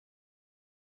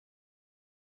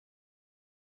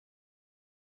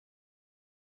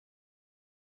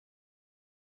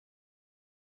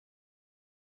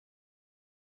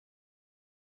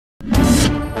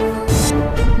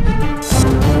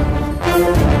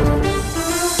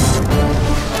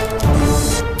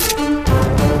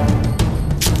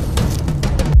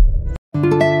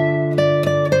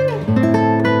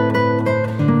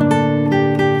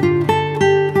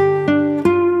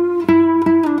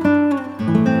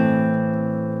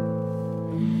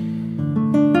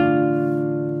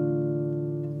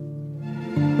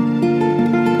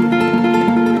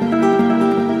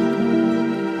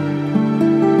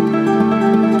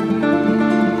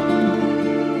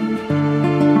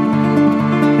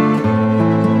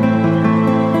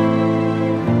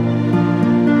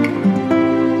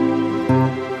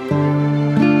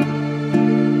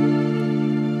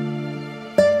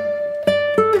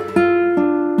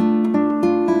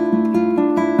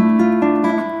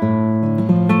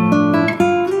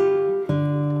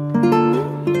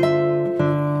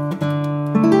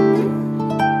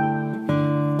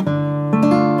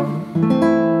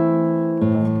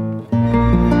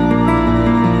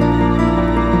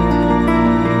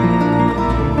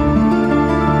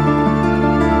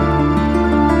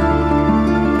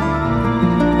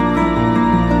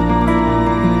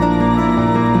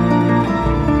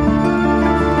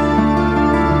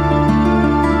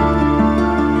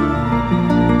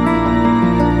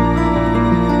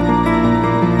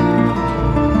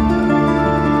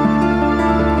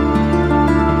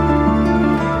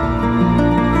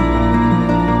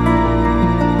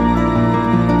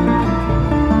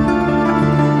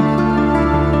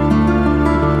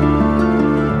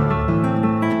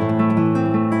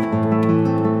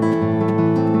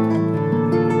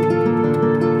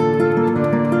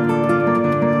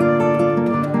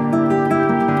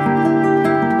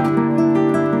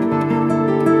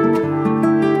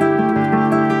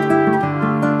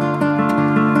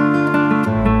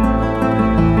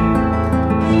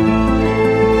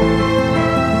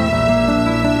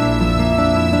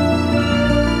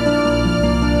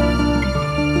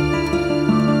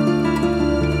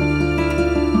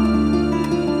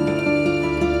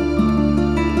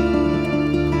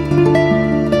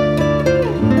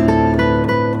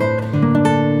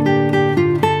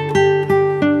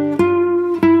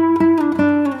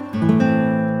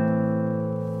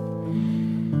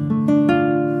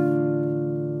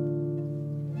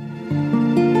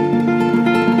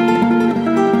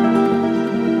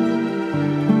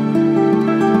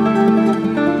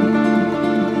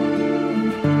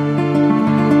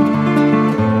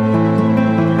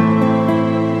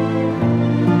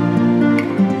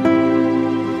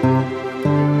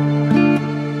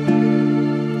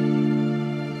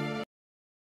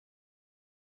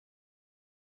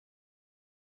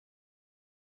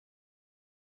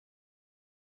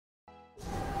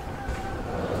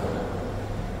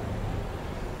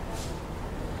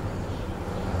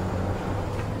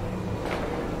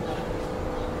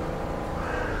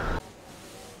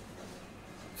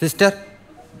Sister,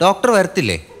 doctor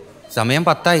വരത്തില്ലേ? സമയം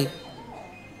 10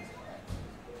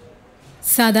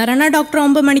 സാധാരണ ഡോക്ടർ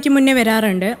 9 മണിക്ക് മുന്നേ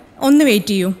വരാറുണ്ട്. ഒന്ന്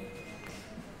വെയിറ്റ് ചെയ്യൂ.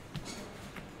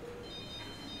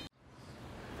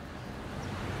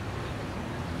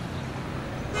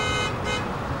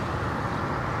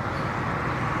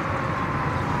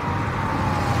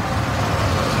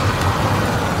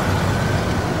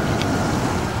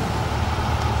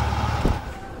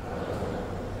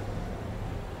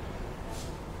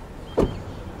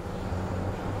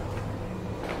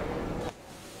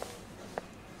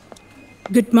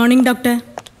 Good morning doctor.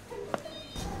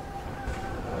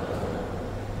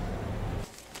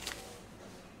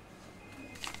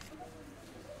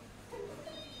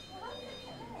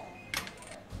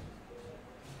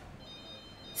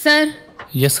 Sir.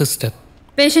 Yes sister.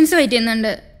 Patients wait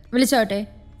ചെയ്യുന്നുണ്ട്, വിളിച്ചോട്ടെ?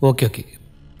 ഓക്കെ ഓക്കെ,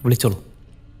 വിളിച്ചോളൂ.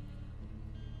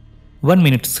 1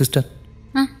 മിനിറ്റ് സിസ്റ്റർ.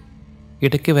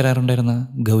 ഇടയ്ക്ക് വരാറുണ്ടായിരുന്ന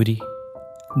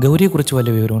ഗൗരിയെക്കുറിച്ച് വല്ല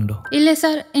വിവരമുണ്ടോ? ഇല്ല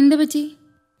സാർ. എന്ത് പറ്റി?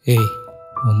 ഏയ്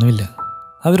ഒന്നുമില്ല.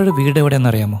 അവരുടെ വീട്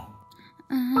എവിടെയെന്നറിയാമോ?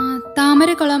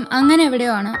 താമരക്കുളം അങ്ങനെ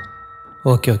എവിടെയോ ആണ്.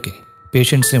 ഓക്കെ ഓക്കെ,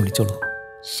 പേഷ്യൻസിനെ വിളിച്ചോളൂ.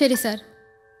 ശരി സാർ.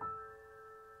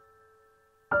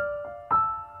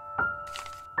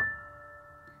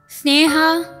 സ്നേഹ,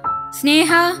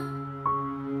 സ്നേഹ.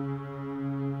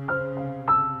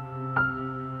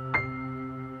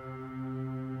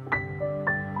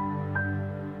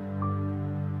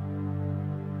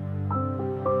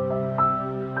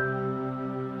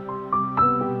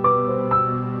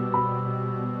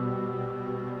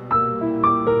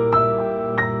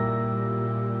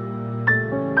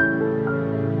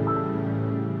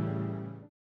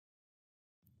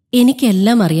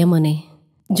 എനിക്കെല്ലാം അറിയാം മോനെ.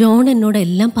 ജോൺ എന്നോട്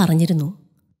എല്ലാം പറഞ്ഞിരുന്നു.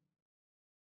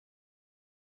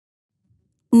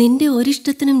 നിന്റെ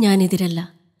ഒരിഷ്ടത്തിനും ഞാനെതിരല്ല.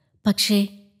 പക്ഷേ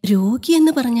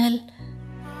രോഗിയെന്ന് പറഞ്ഞാൽ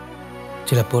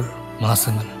ചിലപ്പോൾ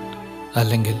മാസങ്ങൾ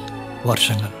അല്ലെങ്കിൽ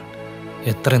വർഷങ്ങൾ,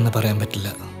 എത്രയെന്ന് പറയാൻ പറ്റില്ല.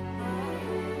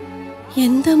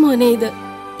 എന്താ മോനെ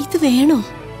ഇത് വേണോ?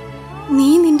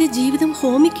 നീ നിന്റെ ജീവിതം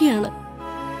ഹോമിക്കുകയാണ്.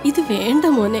 ഇത് വേണ്ട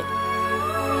മോനെ.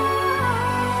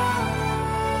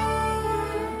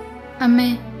 അമ്മേ,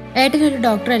 ഏട്ടനൊരു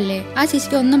ഡോക്ടറല്ലേ, ആ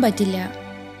ചേച്ചിക്ക് ഒന്നും പറ്റില്ല.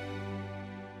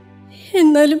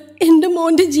 എന്നാലും എൻ്റെ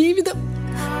മോന്റെ ജീവിതം.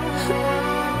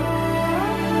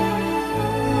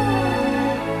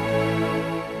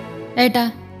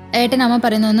 ഏട്ടൻ അമ്മ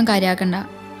പറയുന്നൊന്നും കാര്യമാക്കണ്ട.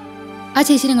 ആ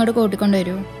ചേച്ചിനെ ഇങ്ങോട്ട്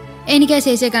കൂട്ടിക്കൊണ്ടുവരൂ. എനിക്ക് ആ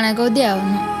ചേച്ചിയെ കാണാൻ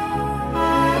കൊതിയാവുന്നു.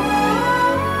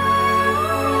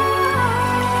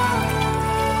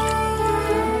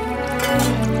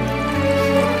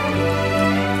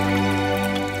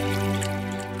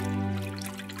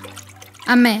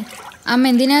 അമ്മ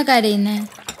എന്തിനാ കരയുന്നേ?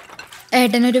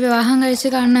 ഏട്ടനൊരു വിവാഹം കഴിച്ച്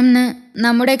കാണണമെന്ന്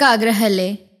നമ്മുടെയൊക്കെ ആഗ്രഹമല്ലേ?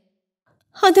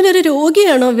 അതിനൊരു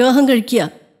രോഗിയാണോ വിവാഹം കഴിക്കുക?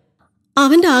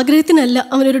 അവൻ്റെ ആഗ്രഹത്തിനല്ല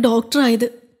അവനൊരു ഡോക്ടറായത്.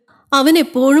 അവൻ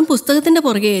എപ്പോഴും പുസ്തകത്തിൻ്റെ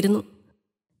പുറകെയായിരുന്നു.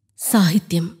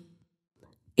 സാഹിത്യം,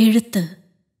 എഴുത്ത്.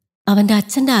 അവൻ്റെ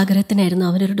അച്ഛൻ്റെ ആഗ്രഹത്തിനായിരുന്നു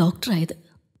അവനൊരു ഡോക്ടറായത്.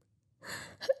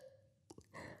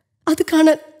 അത്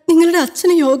കാണാൻ നിങ്ങളുടെ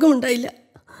അച്ഛന് യോഗമുണ്ടായില്ല.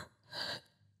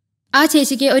 ആ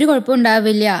ചേച്ചിക്ക് ഒരു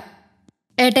കുഴപ്പമുണ്ടാവില്ല.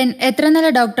 ഏട്ടൻ എത്ര നല്ല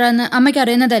ഡോക്ടറാന്ന് അമ്മയ്ക്ക്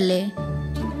അറിയുന്നതല്ലേ?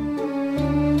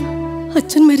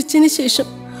 അച്ഛൻ മരിച്ചതിന് ശേഷം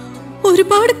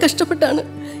ഒരുപാട് കഷ്ടപ്പെട്ടാണ്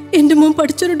എൻ്റെ മോൻ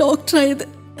പഠിച്ചൊരു ഡോക്ടറായത്.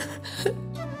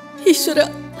 ഈശ്വര,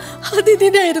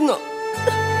 അതിനായിരുന്നു.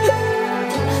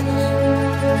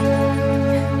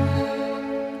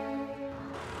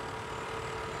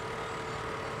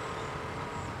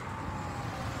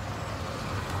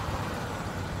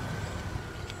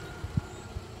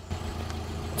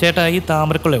 ചേട്ടാ, ഈ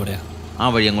താമരക്കുളം എവിടെയാ? ആ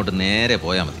വഴി അങ്ങോട്ട് നേരെ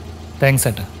പോയാൽ മതി. താങ്ക്സ്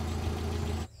ചേട്ടാ.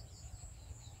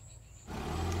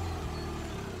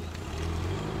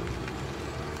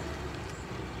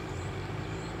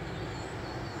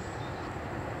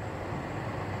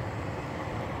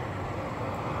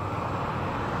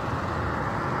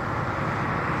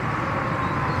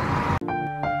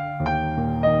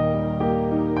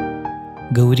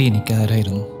 ഗൗരി എനിക്ക്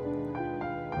ആരായിരുന്നു?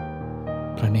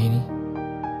 പ്രണയിനി,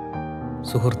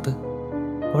 സുഹൃത്ത്,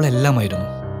 അവളെല്ലാമായിരുന്നു.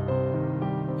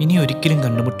 ഇനി ഒരിക്കലും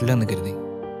കണ്ടുമുട്ടില്ല എന്ന് കരുതി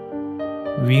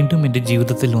വീണ്ടും എൻ്റെ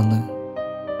ജീവിതത്തിൽ വന്ന്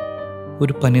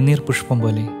ഒരു പനിനീർ പുഷ്പം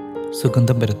പോലെ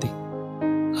സുഗന്ധം പരത്തി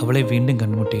അവളെ വീണ്ടും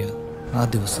കണ്ടുമുട്ടിയ ആ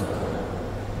ദിവസം.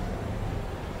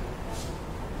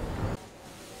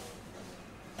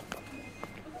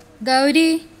 ഗൗരി,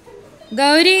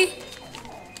 ഗൗരി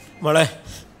മോളെ,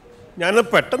 ഞാനൊന്ന്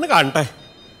പെട്ടെന്ന് കാണട്ടെ.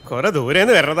 കുറെ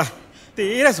ദൂരേന്ന് വരണതാ,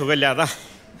 തീരെ സുഖമില്ലാതാ.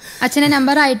 അച്ഛനെ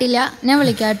നമ്പർ ആയിട്ടില്ല, ഞാൻ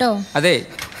വിളിക്കാട്ടോ. അതെ,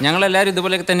 ഞങ്ങളെല്ലാവരും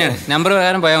ഇതുപോലെ തന്നെയാണ്. നമ്പർ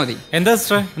പ്രകാരം പോയാൽ മതി. എന്താ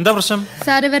സിസ്റ്റർ, എന്താ പ്രശ്നം?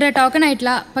 സാർ ഇവരെ ടോക്കൺ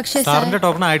ആയിട്ടില്ല. പക്ഷേ സാറിന്റെ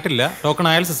ടോക്കൺ ആയിട്ടില്ല. ടോക്കൺ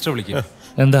ആയാൽ സിസ്റ്റർ വിളിക്കും.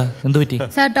 എന്താ എന്തു പറ്റി?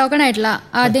 സാർ ടോക്കൺ ആയിട്ടില്ല,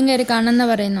 ആദ്യം കയറി കാണണമെന്ന്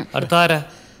പറയുന്നു. അടുത്ത ആരാ?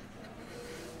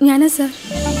 ഞാനാ സാർ.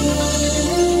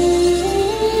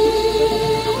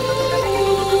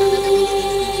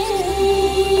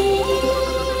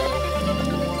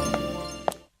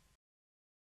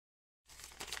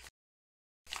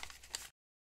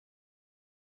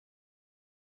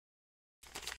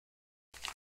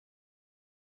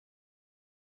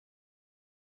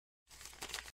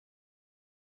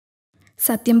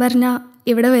 സത്യം പറഞ്ഞാൽ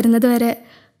ഇവിടെ വരുന്നത് വരെ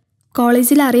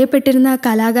കോളേജിൽ അറിയപ്പെട്ടിരുന്ന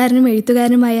കലാകാരനും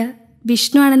എഴുത്തുകാരനുമായ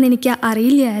വിഷ്ണു ആണെന്ന് എനിക്ക്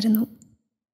അറിയില്ലായിരുന്നു.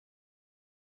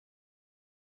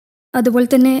 അതുപോലെ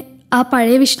തന്നെ ആ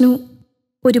പഴയ വിഷ്ണു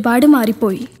ഒരുപാട്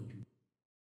മാറിപ്പോയി.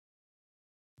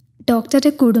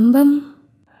 ഡോക്ടറുടെ കുടുംബം?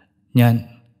 ഞാൻ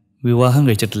വിവാഹം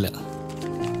കഴിച്ചിട്ടില്ല.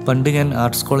 പണ്ട് ഞാൻ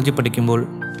ആർട്സ് കോളേജിൽ പഠിക്കുമ്പോൾ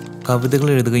കവിതകൾ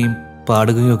എഴുതുകയും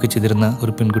പാടുകയും ഒക്കെ ചെയ്തിരുന്ന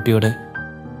ഒരു പെൺകുട്ടിയോട്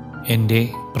എൻ്റെ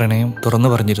പ്രണയം തുറന്നു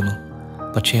പറഞ്ഞിരുന്നു.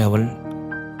 പക്ഷേ അവൾ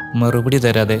മറുപടി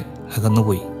തരാതെ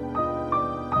അകന്നുപോയി.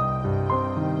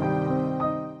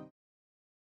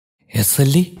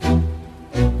 SLE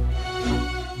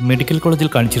മെഡിക്കൽ കോളേജിൽ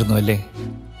കാണിച്ചിരുന്നു അല്ലേ?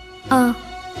 ആ,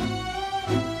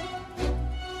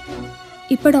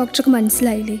 ഇപ്പോൾ ഡോക്ടർക്ക്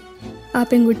മനസ്സിലായില്ലേ ആ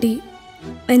പെൺകുട്ടി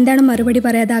എന്താണ് മറുപടി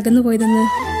പറയാതെ അകന്നു പോയതെന്ന്?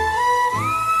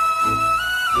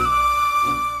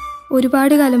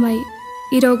 ഒരുപാട് കാലമായി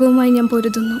ഈ രോഗവുമായി ഞാൻ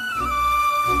പൊരുതുന്നു.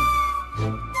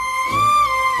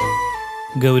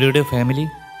 ഗൗരിയുടെ ഫാമിലി?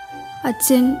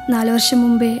 അച്ഛൻ 4 വർഷം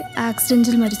മുമ്പേ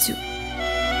ആക്സിഡൻറ്റിൽ മരിച്ചു.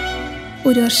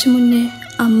 1 വർഷം മുന്നേ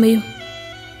അമ്മയും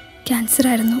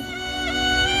ക്യാൻസറായിരുന്നു.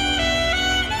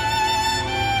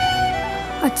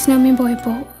 അച്ഛനും അമ്മയും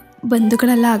പോയപ്പോൾ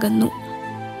ബന്ധുക്കളെല്ലാം അകന്നു.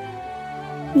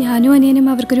 ഞാനും അനിയനും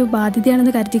അവർക്കൊരു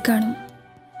ബാധ്യതയാണെന്ന് കരുതി കാണും.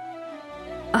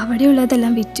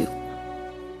 അവിടെയുള്ളതെല്ലാം വിറ്റു.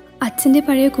 അച്ഛൻ്റെ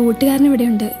പഴയ കൂട്ടുകാരൻ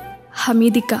ഇവിടെയുണ്ട്,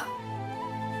 ഹമീദിക്ക.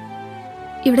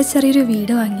 ഇവിടെ ചെറിയൊരു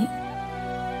വീട് വാങ്ങി.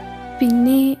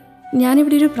 പിന്നെ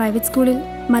ഞാനിവിടെ ഒരു പ്രൈവറ്റ് സ്കൂളിൽ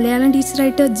മലയാളം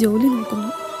ടീച്ചറായിട്ട് ജോലി നോക്കുന്നു.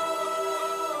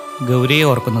 ഗൗരിയെ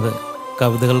ഓർക്കുന്നത്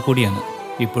കവിതകൾ കൂടിയാണ്.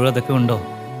 ഇപ്പോഴും അതൊക്കെ ഉണ്ടോ?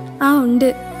 ആ, ഉണ്ട്.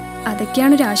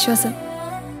 അതൊക്കെയാണ് ഒരു ആശ്വാസം.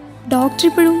 ഡോക്ടർ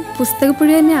ഇപ്പോഴും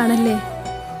പുസ്തകപ്പുഴ തന്നെയാണല്ലേ?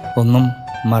 ഒന്നും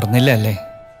മറന്നില്ല അല്ലേ?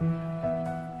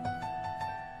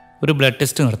 ഒരു ബ്ലഡ്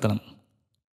ടെസ്റ്റ് നടത്തണം.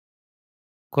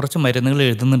 കുറച്ച് മരുന്നുകൾ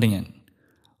എഴുതുന്നുണ്ട് ഞാൻ.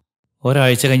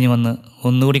 ഒരാഴ്ച കഴിഞ്ഞ് വന്ന്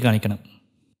ഒന്നുകൂടി കാണിക്കണം.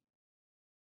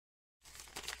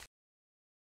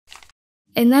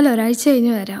 എന്നാൽ ഒരാഴ്ച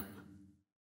കഴിഞ്ഞ് വരാം.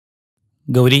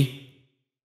 ഗൗരി,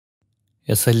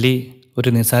 SLE ഒരു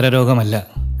നിസ്സാര രോഗമല്ല.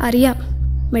 അറിയാം,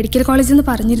 മെഡിക്കൽ കോളേജിൽ നിന്ന്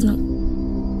പറഞ്ഞിരുന്നു.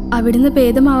 അവിടുന്ന്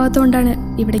ഭേദമാവാത്തതുകൊണ്ടാണ്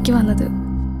ഇവിടേക്ക് വന്നത്.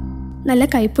 നല്ല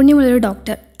കൈപ്പുണ്യമുള്ളൊരു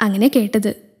ഡോക്ടർ, അങ്ങനെ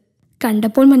കേട്ടത്.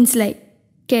 കണ്ടപ്പോൾ മനസ്സിലായി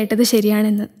കേട്ടത്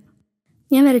ശരിയാണെന്ന്.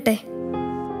 ഞാൻ വരട്ടെ?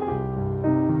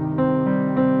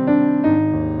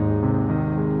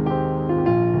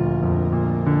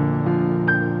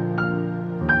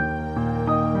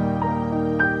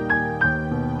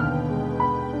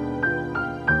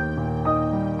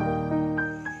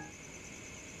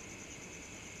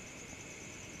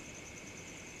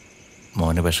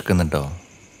 മോന് വിശക്കുന്നുണ്ടോ?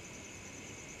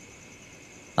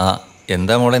 ആ,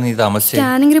 എന്താ മോളെ നീ താമസിച്ചേ?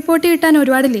 സ്കാനിങ് റിപ്പോർട്ട് കിട്ടാൻ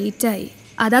ഒരുപാട് ലേറ്റായി,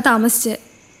 അതാ താമസിച്ച്.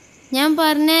 ഞാൻ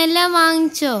പറഞ്ഞെല്ലാം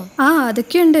വാങ്ങിച്ചോ? ആ,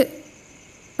 അതൊക്കെയുണ്ട്.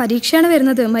 പരീക്ഷയാണ്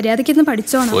വരുന്നത്, മര്യാദയ്ക്കിരുന്ന്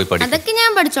പഠിച്ചോണം. അതൊക്കെ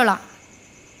ഞാൻ പഠിച്ചോളാം.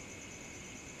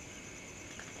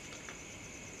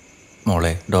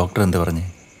 മോളെ, ഡോക്ടർ എന്ത് പറഞ്ഞു?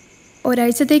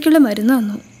 ഒരാഴ്ചത്തേക്കുള്ള മരുന്ന്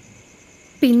തന്നു.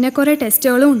 പിന്നെ കുറേ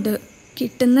ടെസ്റ്റുകളും ഉണ്ട്.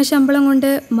 കിട്ടുന്ന ശമ്പളം കൊണ്ട്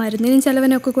മരുന്നിനും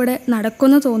ചെലവിനൊക്കെ കൂടെ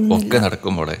നടക്കുമെന്ന് തോന്നുന്നില്ല. ഒക്കെ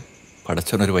നടക്കും മോളെ,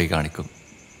 പടച്ചോനൊരു വഴി കാണിക്കും.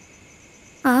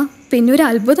 ആ, പിന്നെ ഒരു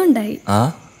അത്ഭുതം ഉണ്ടായി.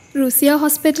 റുസിയ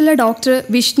ഹോസ്പിറ്റലിലെ ഡോക്ടർ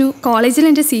വിഷ്ണു കോളേജിൽ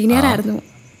എൻ്റെ സീനിയർ ആയിരുന്നു.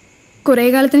 കുറേ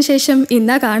കാലത്തിന് ശേഷം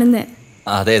ഇന്നാ കാണുന്നത്.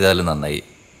 അതേതായാലും നന്നായി.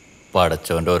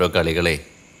 പടച്ചോൻ്റെ ഓരോ കളികളെ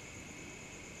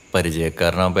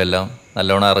പരിചയക്കാരനാകുമ്പോൾ എല്ലാം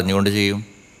നല്ലോണം അറിഞ്ഞുകൊണ്ട് ചെയ്യും.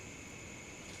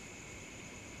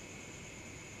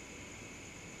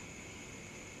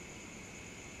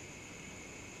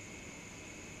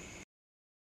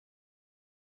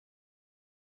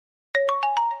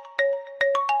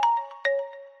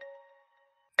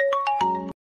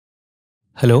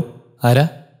 ഹലോ, ആരാ?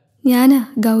 ഞാനാ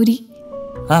ഗൗരി.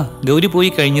 ആ, ഗൗരി പോയി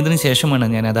കഴിഞ്ഞതിന് ശേഷമാണ്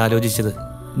ഞാൻ അത് ആലോചിച്ചത്.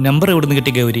 നമ്പർ എവിടെ നിന്ന്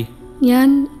കിട്ടി ഗൗരി? ഞാൻ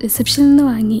റിസപ്ഷനിൽ നിന്ന്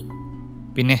വാങ്ങി.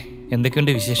 പിന്നെ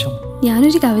എന്തൊക്കെയുണ്ട് വിശേഷം?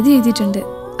 ഞാനൊരു കവിത എഴുതിയിട്ടുണ്ട്,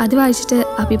 അത് വായിച്ചിട്ട്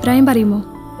അഭിപ്രായം പറയുമോ?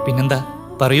 പിന്നെന്താ,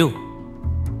 പറയൂ.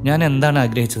 ഞാൻ എന്താണ്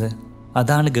ആഗ്രഹിച്ചത്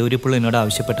അതാണ് ഗൗരി ഇപ്പോൾ എന്നോട്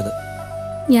ആവശ്യപ്പെട്ടത്.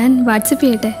 ഞാൻ വാട്സപ്പ്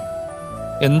ചെയ്യട്ടെ?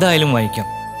 എന്തായാലും വായിക്കാം.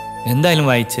 എന്തായാലും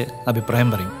വായിച്ച്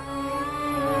അഭിപ്രായം പറയും.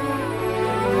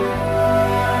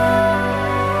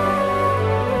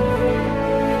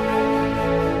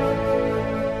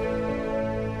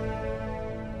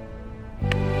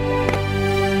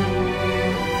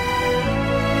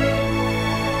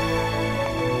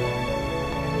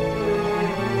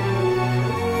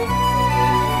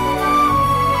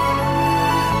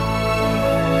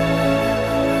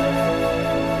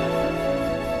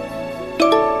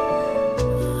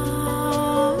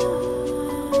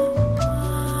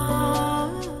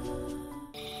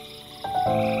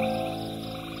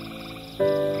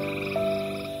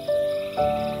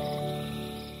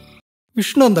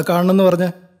 വിഷ്ണു എന്താ കാണണമെന്ന് പറഞ്ഞ?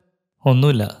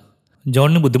 ഒന്നുമില്ല.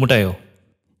 ജോണിന് ബുദ്ധിമുട്ടായോ?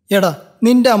 എടാ,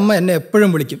 നിന്റെ അമ്മ എന്നെ എപ്പോഴും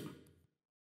വിളിക്കും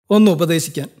ഒന്ന്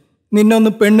ഉപദേശിക്കാൻ, നിന്നെ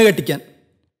ഒന്ന് പെണ്ണ് കെട്ടിക്കാൻ.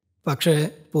 പക്ഷേ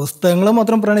പുസ്തകങ്ങൾ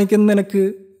മാത്രം പ്രണയിക്കുന്ന നിനക്ക്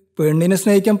പെണ്ണിനെ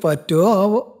സ്നേഹിക്കാൻ പറ്റുമോ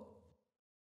ആവോ?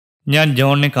 ഞാൻ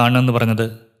ജോണിനെ കാണണമെന്ന് പറഞ്ഞത്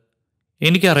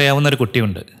എനിക്കറിയാവുന്നൊരു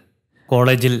കുട്ടിയുണ്ട്.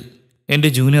 കോളേജിൽ എൻ്റെ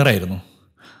ജൂനിയറായിരുന്നു.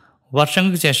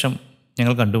 വർഷങ്ങൾക്ക് ശേഷം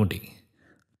ഞങ്ങൾ കണ്ടുമുട്ടി.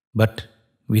 ബട്ട്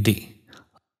വിധി,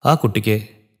 ആ കുട്ടിക്ക്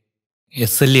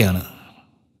SLE ആണ്.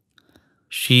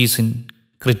 She's in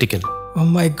critical. Oh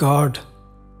my God.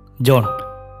 John,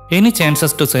 any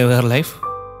chances to save her life?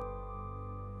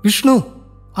 Vishnu,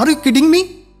 are you kidding me?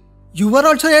 You are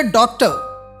also A doctor.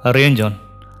 അറിയാം ജോൺ,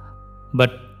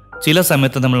 ബട്ട് ചില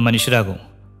സമയത്ത് നമ്മൾ മനുഷ്യരാകും,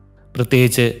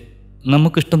 പ്രത്യേകിച്ച്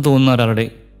നമുക്കിഷ്ടം തോന്നുന്ന ഒരാളുടെ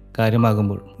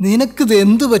കാര്യമാകുമ്പോൾ. നിനക്കിത്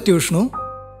എന്തു പറ്റി വിഷ്ണു?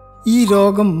 ഈ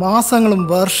രോഗം മാസങ്ങളും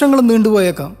വർഷങ്ങളും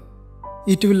നീണ്ടുപോയേക്കാം.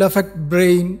 It will affect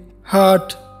brain,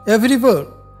 heart, everywhere.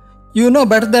 You know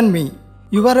better than me.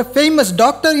 You are a famous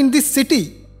doctor in this city.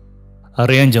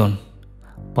 അറിയാം ജോൺ,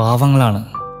 പാവങ്ങളാണ്.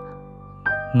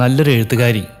 നല്ലൊരു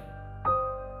എഴുത്തുകാരി,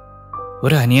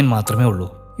 ഒരു അനിയൻ മാത്രമേ ഉള്ളൂ.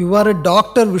 You are a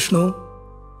doctor, Vishnu.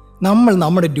 നമ്മൾ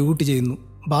നമ്മുടെ ഡ്യൂട്ടി ചെയ്യുന്നു,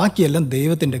 ബാക്കിയെല്ലാം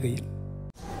ദൈവത്തിൻ്റെ കയ്യിൽ.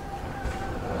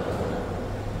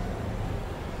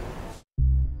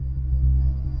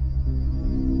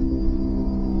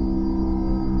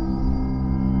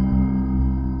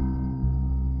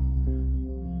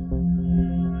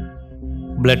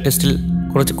 ബ്ലഡ് ടെസ്റ്റിൽ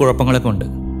കുറച്ച് കുഴപ്പങ്ങളൊക്കെ ഉണ്ട്.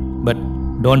 ബട്ട്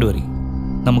ഡോണ്ട് വറി,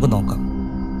 നമുക്ക് നോക്കാം.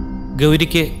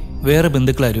 ഗൗരിക്ക് വേറെ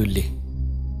ബന്ധുക്കളാരും ഇല്ലേ?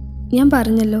 ഞാൻ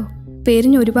പറഞ്ഞല്ലോ,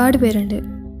 പേരിന് ഒരുപാട് പേരുണ്ട്.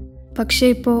 പക്ഷേ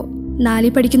ഇപ്പോൾ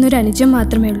 4 പഠിക്കുന്ന ഒരു അനുജൻ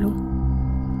മാത്രമേ ഉള്ളൂ.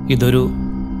 ഇതൊരു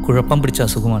കുഴപ്പം പിടിച്ച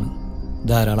അസുഖമാണ്.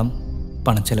 ധാരാളം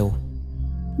പണച്ചെലവും.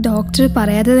 ഡോക്ടർ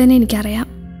പറയാതെ തന്നെ എനിക്കറിയാം.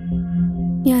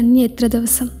 ഞാൻ ഇനി എത്ര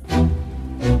ദിവസം?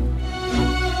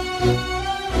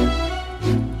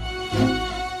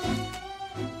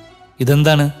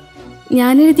 ഇതെന്താണ്?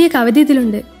 ഞാൻ എഴുതിയ കവിത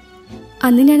ഇതിലുണ്ട്.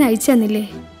 അന്ന് ഞാൻ അയച്ചു തന്നില്ലേ,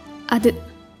 അത്.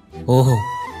 ഓഹോ,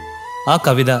 ആ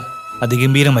കവിത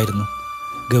അതിഗംഭീരമായിരുന്നു.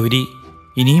 ഗൗരി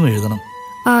ഇനിയും എഴുതണം.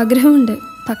 ആഗ്രഹമുണ്ട്,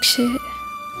 പക്ഷേ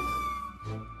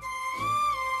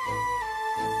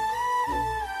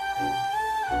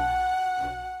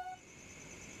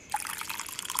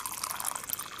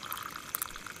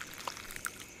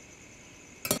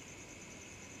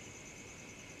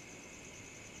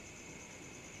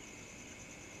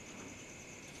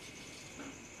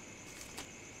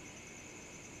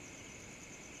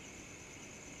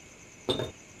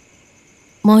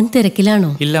മോൻ തിരക്കിലാണോ?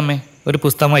 ഇല്ലമ്മേ, ഒരു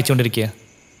പുസ്തകം വായിച്ചുകൊണ്ടിരിക്കുക.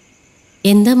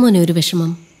 എന്താ മോനെ ഒരു വിഷമം?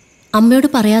 അമ്മയോട്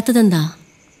പറയാത്തതെന്താ?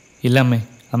 ഇല്ലമ്മേ,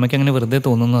 അമ്മയ്ക്ക് അങ്ങനെ വെറുതെ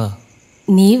തോന്നുന്നതാ.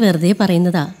 നീ വെറുതെ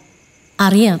പറയുന്നതാ.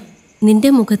 അറിയാം,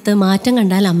 നിന്റെ മുഖത്ത് മാറ്റം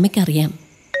കണ്ടാൽ അമ്മയ്ക്കറിയാം.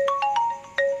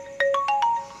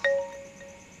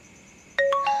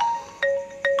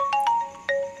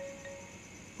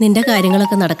 നിന്റെ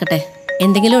കാര്യങ്ങളൊക്കെ നടക്കട്ടെ.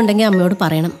 എന്തെങ്കിലും ഉണ്ടെങ്കിൽ അമ്മയോട്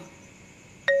പറയണം.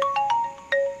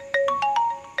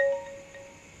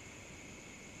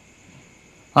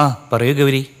 ആ പറയൂ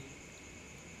ഗൗരി.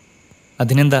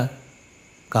 അതിനെന്താ,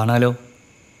 കാണാലോ.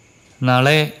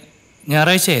 നാളെ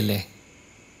ഞായറാഴ്ചയല്ലേ?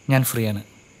 ഞാൻ ഫ്രീ ആണ്,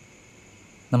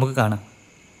 നമുക്ക് കാണാം.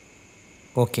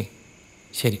 ഓക്കെ,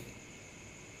 ശരി.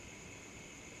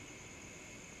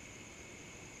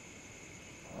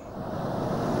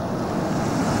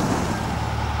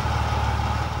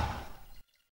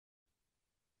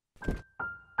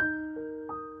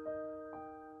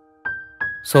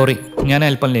 സോറി, ഞാൻ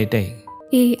അല്പം ലേറ്റായി.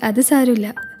 ഏയ്, അത് സാരമില്ല.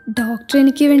 ഡോക്ടർ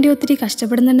എനിക്ക് വേണ്ടി ഒത്തിരി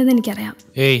കഷ്ടപ്പെടുന്നുണ്ടെന്ന് എനിക്കറിയാം.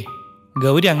 ഏയ്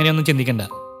ഗൗരി, അങ്ങനെയൊന്നും ചിന്തിക്കണ്ട.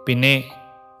 പിന്നെ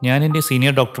ഞാൻ എൻ്റെ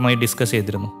സീനിയർ ഡോക്ടറുമായി ഡിസ്കസ്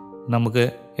ചെയ്തിരുന്നു. നമുക്ക്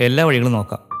എല്ലാ വഴികളും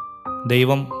നോക്കാം.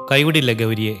 ദൈവം കൈവിടില്ല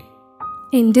ഗൗരിയെ.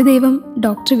 എൻ്റെ ദൈവം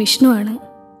ഡോക്ടർ വിഷ്ണു ആണ്.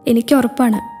 എനിക്ക്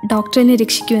ഉറപ്പാണ് ഡോക്ടർ എന്നെ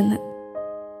രക്ഷിക്കുമെന്ന്.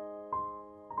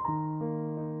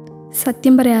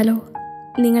 സത്യം പറയാലോ,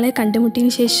 നിങ്ങളെ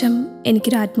കണ്ടുമുട്ടിയതിന് ശേഷം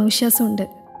എനിക്കൊരു ആത്മവിശ്വാസമുണ്ട്.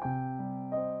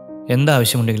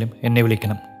 എന്താവശ്യമുണ്ടെങ്കിലും എന്നെ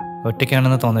വിളിക്കണം.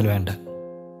 ഒറ്റയ്ക്കാണെന്ന് തോന്നൽ വേണ്ട.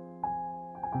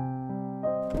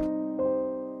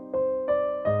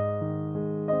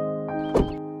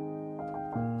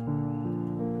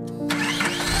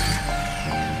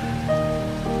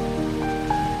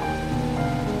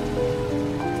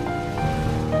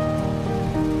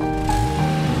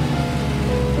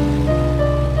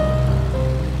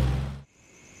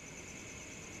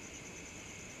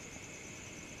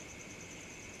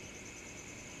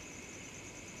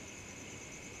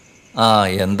 ആ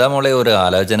എന്താ മോളെ ഒരു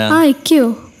ആലോചന? ഇക്കയോ?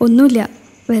 ഒന്നുമില്ല,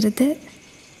 വെറുതെ.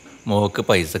 മോക്ക്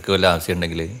പൈസക്ക് വല്ല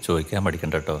ആവശ്യമുണ്ടെങ്കിൽ ചോദിക്കാൻ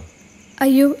പഠിക്കണ്ട കേട്ടോ.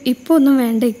 അയ്യോ, ഇപ്പോൾ ഒന്നും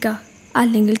വേണ്ട ഇക്ക.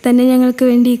 അല്ലെങ്കിൽ തന്നെ ഞങ്ങൾക്ക്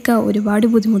വേണ്ടി ഇക്ക ഒരുപാട്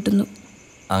ബുദ്ധിമുട്ടുന്നു.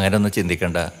 അങ്ങനെയൊന്നും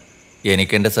ചിന്തിക്കണ്ട.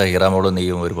 എനിക്കെൻ്റെ സഹിറാമോളും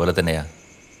നീയും ഒരുപോലെ തന്നെയാ.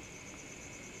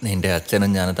 നിന്റെ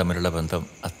അച്ഛനും ഞാനും തമ്മിലുള്ള ബന്ധം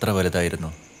അത്ര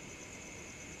വലുതായിരുന്നു.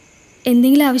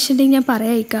 എന്തെങ്കിലും ആവശ്യമുണ്ടെങ്കിൽ ഞാൻ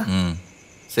പറയാം ഇക്ക.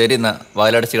 ശരി, എന്നാ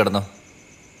വായിലടച്ച് കിടന്നോ.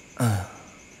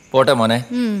 പോട്ടെ മോനെ.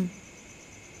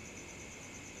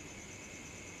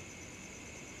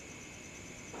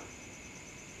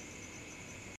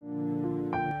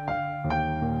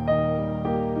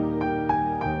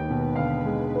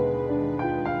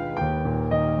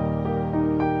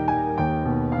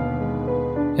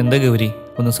 എന്താ ഗൗരി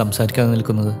ഒന്ന് സംസാരിക്കാതെ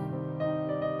നിൽക്കുന്നത്?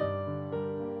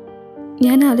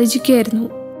 ഞാൻ ആലോചിക്കുകയായിരുന്നു,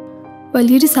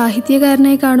 വലിയൊരു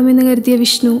സാഹിത്യകാരനായി കാണുമെന്ന് കരുതിയ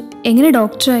വിഷ്ണു എങ്ങനെ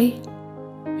ഡോക്ടറായി?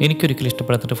 എനിക്കൊരിക്കലും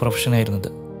ഇഷ്ടപ്പെടാത്തൊരു പ്രൊഫഷനായിരുന്നത്.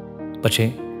 പക്ഷേ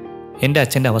എൻ്റെ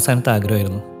അച്ഛൻ്റെ അവസാനത്തെ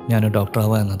ആഗ്രഹമായിരുന്നു ഞാനൊരു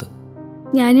ഡോക്ടറാവുക എന്നത്.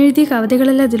 ഞാൻ എഴുതിയ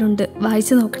കവിതകളെല്ലാം അതിലുണ്ട്,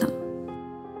 വായിച്ചു നോക്കണം.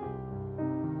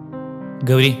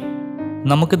 ഗൗരി,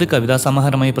 നമുക്കിത് കവിതാ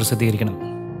സമാഹാരമായി പ്രസിദ്ധീകരിക്കണം.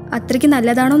 അത്രയ്ക്ക്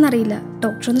നല്ലതാണോന്നറിയില്ല,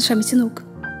 ഡോക്ടർ ഒന്ന് ശ്രമിച്ചു നോക്ക്.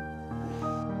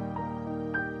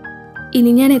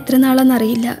 ഇനി ഞാൻ എത്ര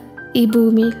നാളെന്നറിയില്ല ഈ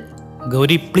ഭൂമിയിൽ.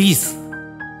 ഗൗരി പ്ലീസ്.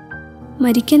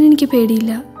 മരിക്കാൻ എനിക്ക്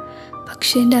പേടിയില്ല,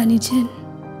 പക്ഷെ എൻ്റെ അനുജൻ.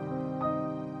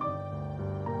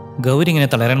 ഗൗരി ഇങ്ങനെ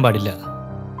തളരാൻ പാടില്ല.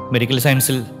 മെഡിക്കൽ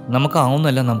സയൻസിൽ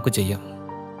നമുക്കാവുന്നല്ല നമുക്ക് ചെയ്യാം.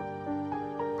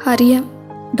 അറിയാം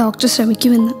ഡോക്ടർ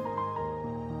ശ്രമിക്കുമെന്ന്.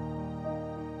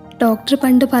 ഡോക്ടർ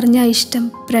പണ്ട് പറഞ്ഞ ഇഷ്ടം,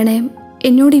 പ്രണയം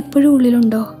എന്നോട് ഇപ്പോഴും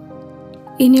ഉള്ളിലുണ്ടോ?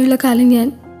 ഇനിയുള്ള കാലം ഞാൻ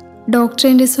ഡോക്ടർ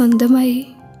എൻ്റെ സ്വന്തമായി.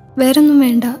 വേറൊന്നും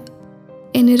വേണ്ട,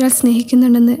 എന്നെ ഒരാൾ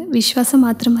സ്നേഹിക്കുന്നുണ്ടെന്ന് വിശ്വാസം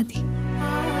മാത്രം മതി.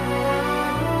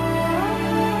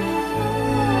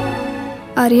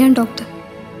 അറിയാം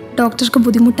ഡോക്ടർക്ക്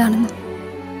ബുദ്ധിമുട്ടാണെന്ന്.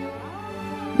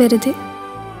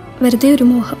 വെറുതെ ഒരു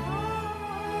മോഹം.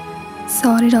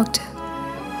 സോറി ഡോക്ടർ,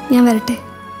 ഞാൻ വരട്ടെ.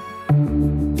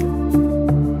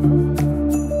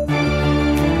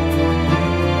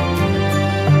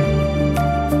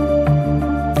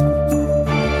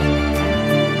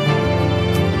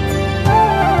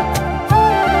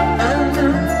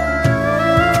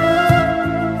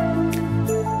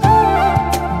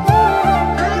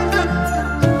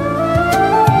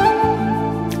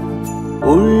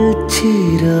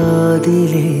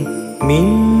 ഉൾച്ചിരാതിലെ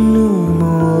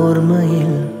മിന്നുമോർമ്മയിൽ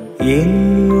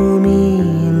എങ്ങുമീ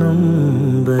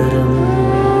നൊമ്പരം.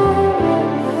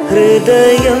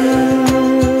 ഹൃദയം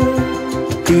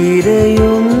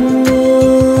തിരയുന്നു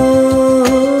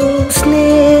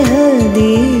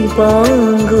സ്നേഹദീപാങ്കുരം.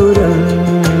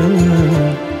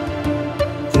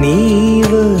 നീ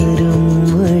വരും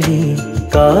വഴി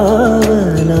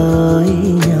കാവലായി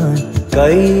ഞാൻ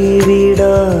കൈവിടാത്താരമേ.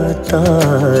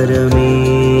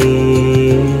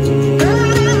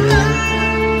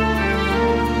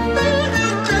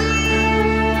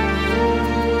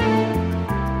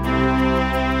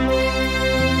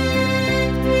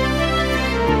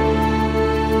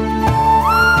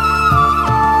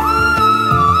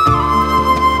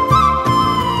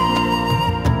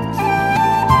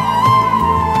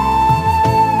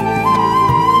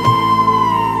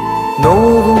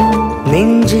 നോവും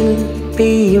നെഞ്ചിൽ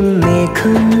പെയ്യും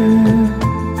മേഘം,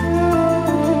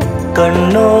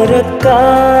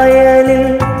 കണ്ണോരക്കായലിൽ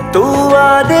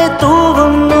തൂവാതെ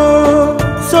തൂവുന്നു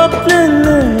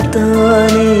സ്വപ്നങ്ങൾ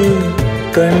താനേ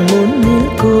കൺമുന്നിൽ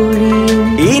കൊഴിയും.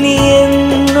 ഇനി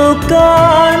എന്നു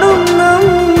കാണും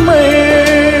നമ്മൾ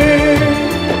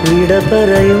വിട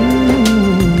പറയും.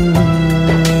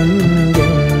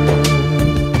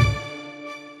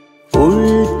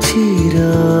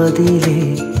 ഉൾച്ചിരാതിലെ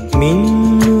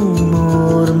മിന്നുമോർമ്മയിൽ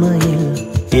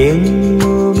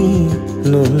എങ്ങുമീ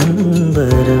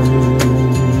നൊമ്പരം.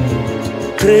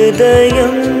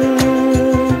 ഹൃദയം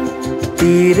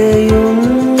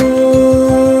തിരയുന്നു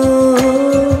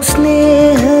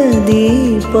സ്നേഹദീപാങ്കുരം.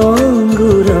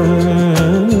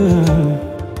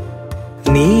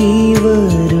 നീ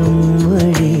വരും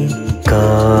വഴി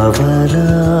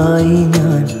കാവലായി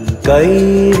ഞാൻ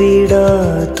കൈവിടാത്താരമേ.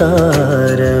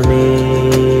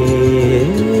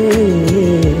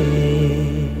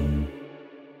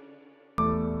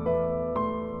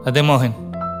 അതെ മോഹൻ,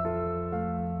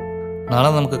 നാളെ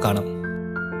നമുക്ക് കാണാം.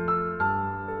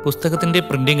 പുസ്തകത്തിൻ്റെ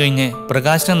പ്രിന്റിംഗ് കഴിഞ്ഞ്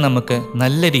പ്രകാശനം നമുക്ക്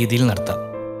നല്ല രീതിയിൽ നടത്താം.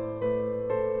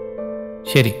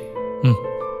 ശരി.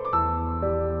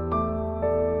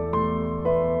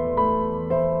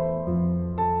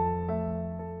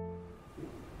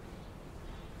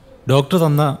 ഡോക്ടർ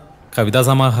തന്ന കവിതാ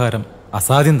സമാഹാരം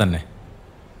അസാധ്യം തന്നെ.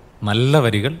 നല്ല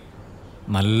വരികൾ,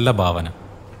 നല്ല ഭാവന.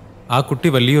 ആ കുട്ടി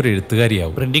വലിയൊരു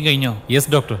എഴുത്തുകാരിയാവും. പ്രിന്റിംഗ് കഴിഞ്ഞോ?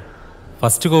 Yes doctor.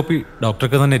 ഫസ്റ്റ് കോപ്പി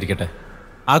ഡോക്ടർക്ക് തന്നെ ഇരിക്കട്ടെ.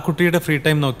 ആ കുട്ടിയുടെ ഫ്രീ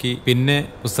ടൈം നോക്കി പിന്നെ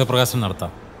പുസ്തകപ്രകാശനം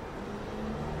നടത്താം.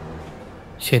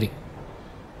 ശരി.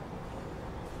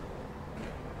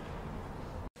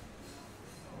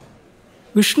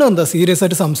 വിഷ്ണു എന്താ സീരിയസ്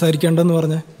ആയിട്ട് സംസാരിക്കേണ്ടെന്ന്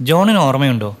പറഞ്ഞ്? ജോണിന്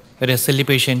ഓർമ്മയുണ്ടോ, ഒരു SLE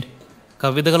പേഷ്യൻ്റ്,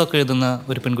 കവിതകളൊക്കെ എഴുതുന്ന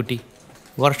ഒരു പെൺകുട്ടി?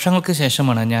 വർഷങ്ങൾക്ക്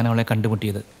ശേഷമാണ് ഞാൻ അവളെ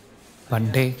കണ്ടുമുട്ടിയത്.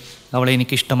 പണ്ടേ അവളെ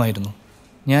എനിക്കിഷ്ടമായിരുന്നു.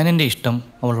 ഞാൻ എൻ്റെ ഇഷ്ടം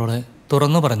അവളോട്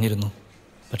തുറന്നു പറഞ്ഞിരുന്നു.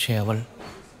 പക്ഷേ അവൾ...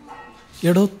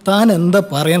 എടോ, താൻ എന്താ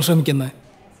പറയാൻ ശ്രമിക്കുന്നത്?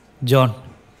 ജോൺ,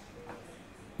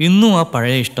 ഇന്നും ആ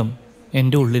പഴയ ഇഷ്ടം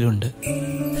എൻ്റെ ഉള്ളിലുണ്ട്.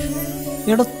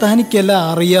 എടോ, തനിക്കെല്ലാം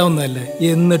അറിയാവുന്നതല്ലേ,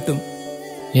 എന്നിട്ടും?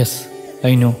 Yes,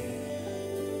 I know.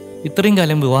 ഇത്രയും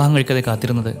കാലം വിവാഹം കഴിക്കാതെ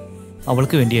കാത്തിരുന്നത്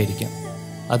അവൾക്ക് വേണ്ടിയായിരിക്കാം.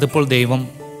 അതിപ്പോൾ ദൈവം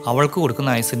അവൾക്ക് കൊടുക്കുന്ന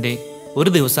ആയുസിൻ്റെ ഒരു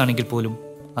ദിവസമാണെങ്കിൽ പോലും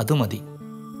അത് മതി.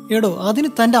 എടോ, അതിന്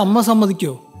തൻ്റെ അമ്മ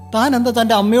സമ്മതിക്കോ? താൻ എന്താ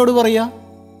തൻ്റെ അമ്മയോട് പറയാ?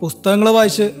 പുസ്തകങ്ങൾ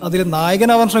വായിച്ച് അതിൽ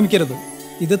നായകനാവാൻ ശ്രമിക്കരുത്.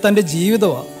 ഇത് തൻ്റെ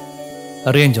ജീവിതമാണ്.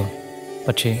 അറിയാം ജോൺ,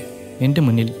 പക്ഷേ എൻ്റെ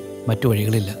മുന്നിൽ മറ്റു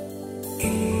വഴികളില്ല.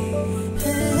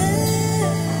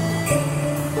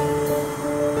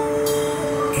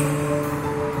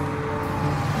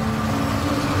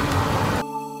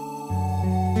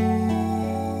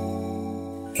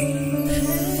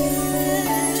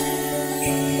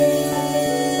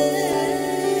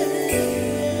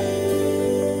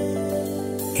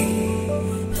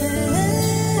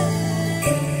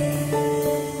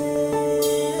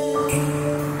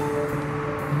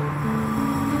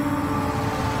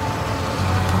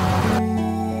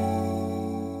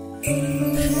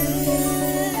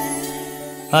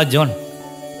 ജോൺ,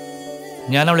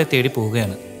 ഞാൻ അവളെ തേടി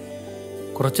പോവുകയാണ്.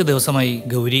 കുറച്ച് ദിവസമായി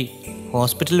ഗൗരി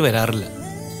ഹോസ്പിറ്റലിൽ വരാറില്ല.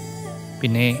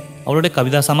 പിന്നെ അവളുടെ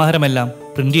കവിതാ സമാഹാരമെല്ലാം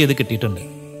പ്രിൻ്റ് ചെയ്ത് കിട്ടിയിട്ടുണ്ട്.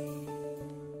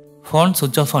 ഫോൺ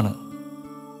സ്വിച്ച് ഓഫാണ്.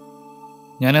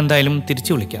 ഞാൻ എന്തായാലും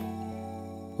തിരിച്ചു വിളിക്കാം.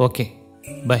 Okay,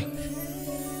 by.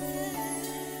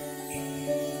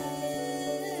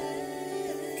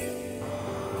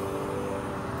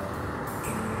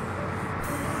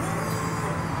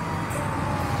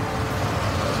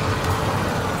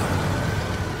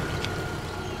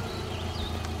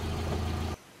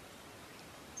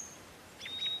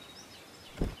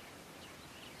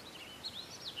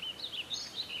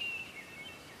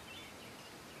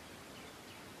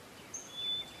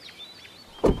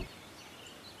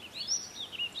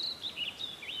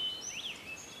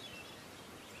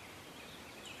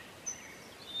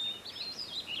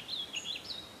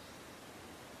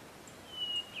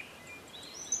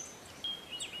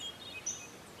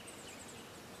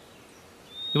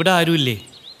 ഇവിടെ ആരുമില്ലേ?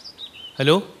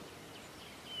 ഹലോ,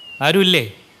 ആരുമില്ലേ?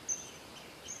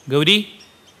 ഗൗരി,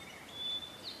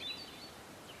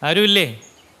 ആരുമില്ലേ?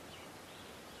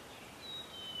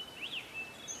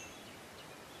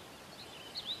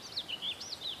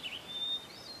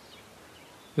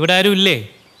 ഇവിടെ ആരുമില്ലേ?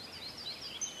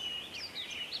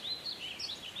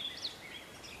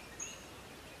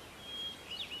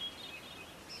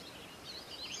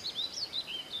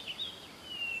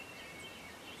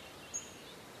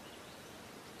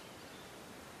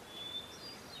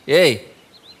 ഏയ്,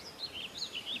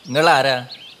 നിങ്ങളാരാ?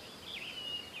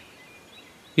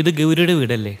 ഇത് ഗൗരിയുടെ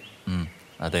വീടല്ലേ?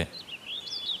 അതെ.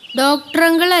 ഡോക്ടർ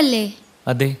അങ്കിളല്ലേ?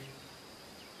 അതെ.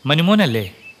 മനുമോനല്ലേ?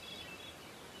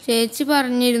 ചേച്ചി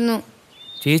പറഞ്ഞിരുന്നു.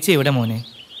 ചേച്ചി എവിടെ മോനെ?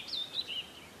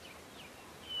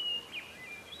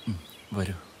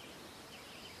 വരൂ.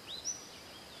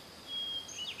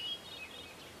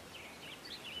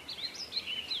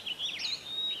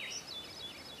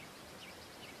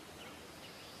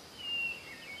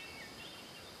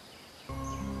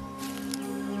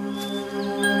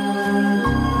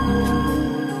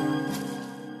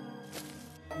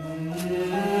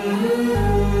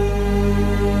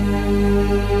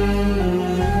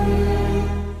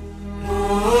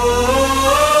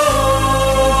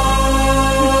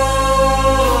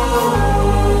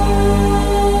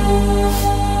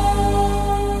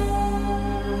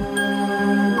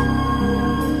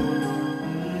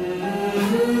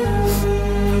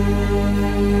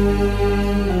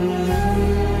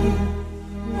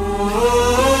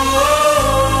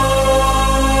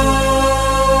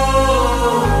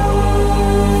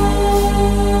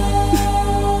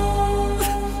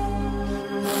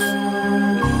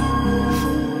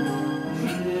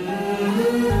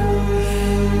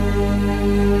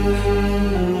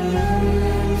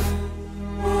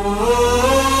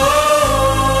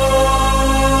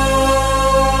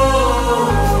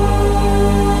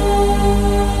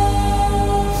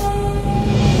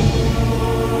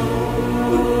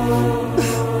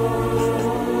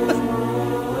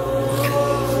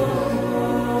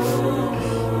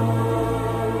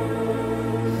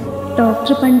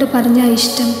 ഡോക്ടർ പണ്ട് പറഞ്ഞ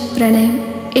ഇഷ്ടം, പ്രണയം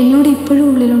എന്നോട് ഇപ്പോഴും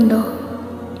ഉള്ളിലുണ്ടോ?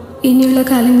 ഇനിയുള്ള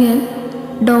കാലം ഞാൻ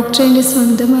ഡോക്ടറെ എൻ്റെ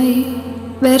സ്വന്തമായി,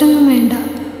 വേറൊന്നും വേണ്ട.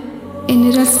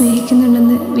 എന്നൊരാൾ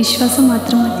സ്നേഹിക്കുന്നുണ്ടെന്ന് വിശ്വാസം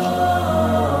മാത്രം മതി.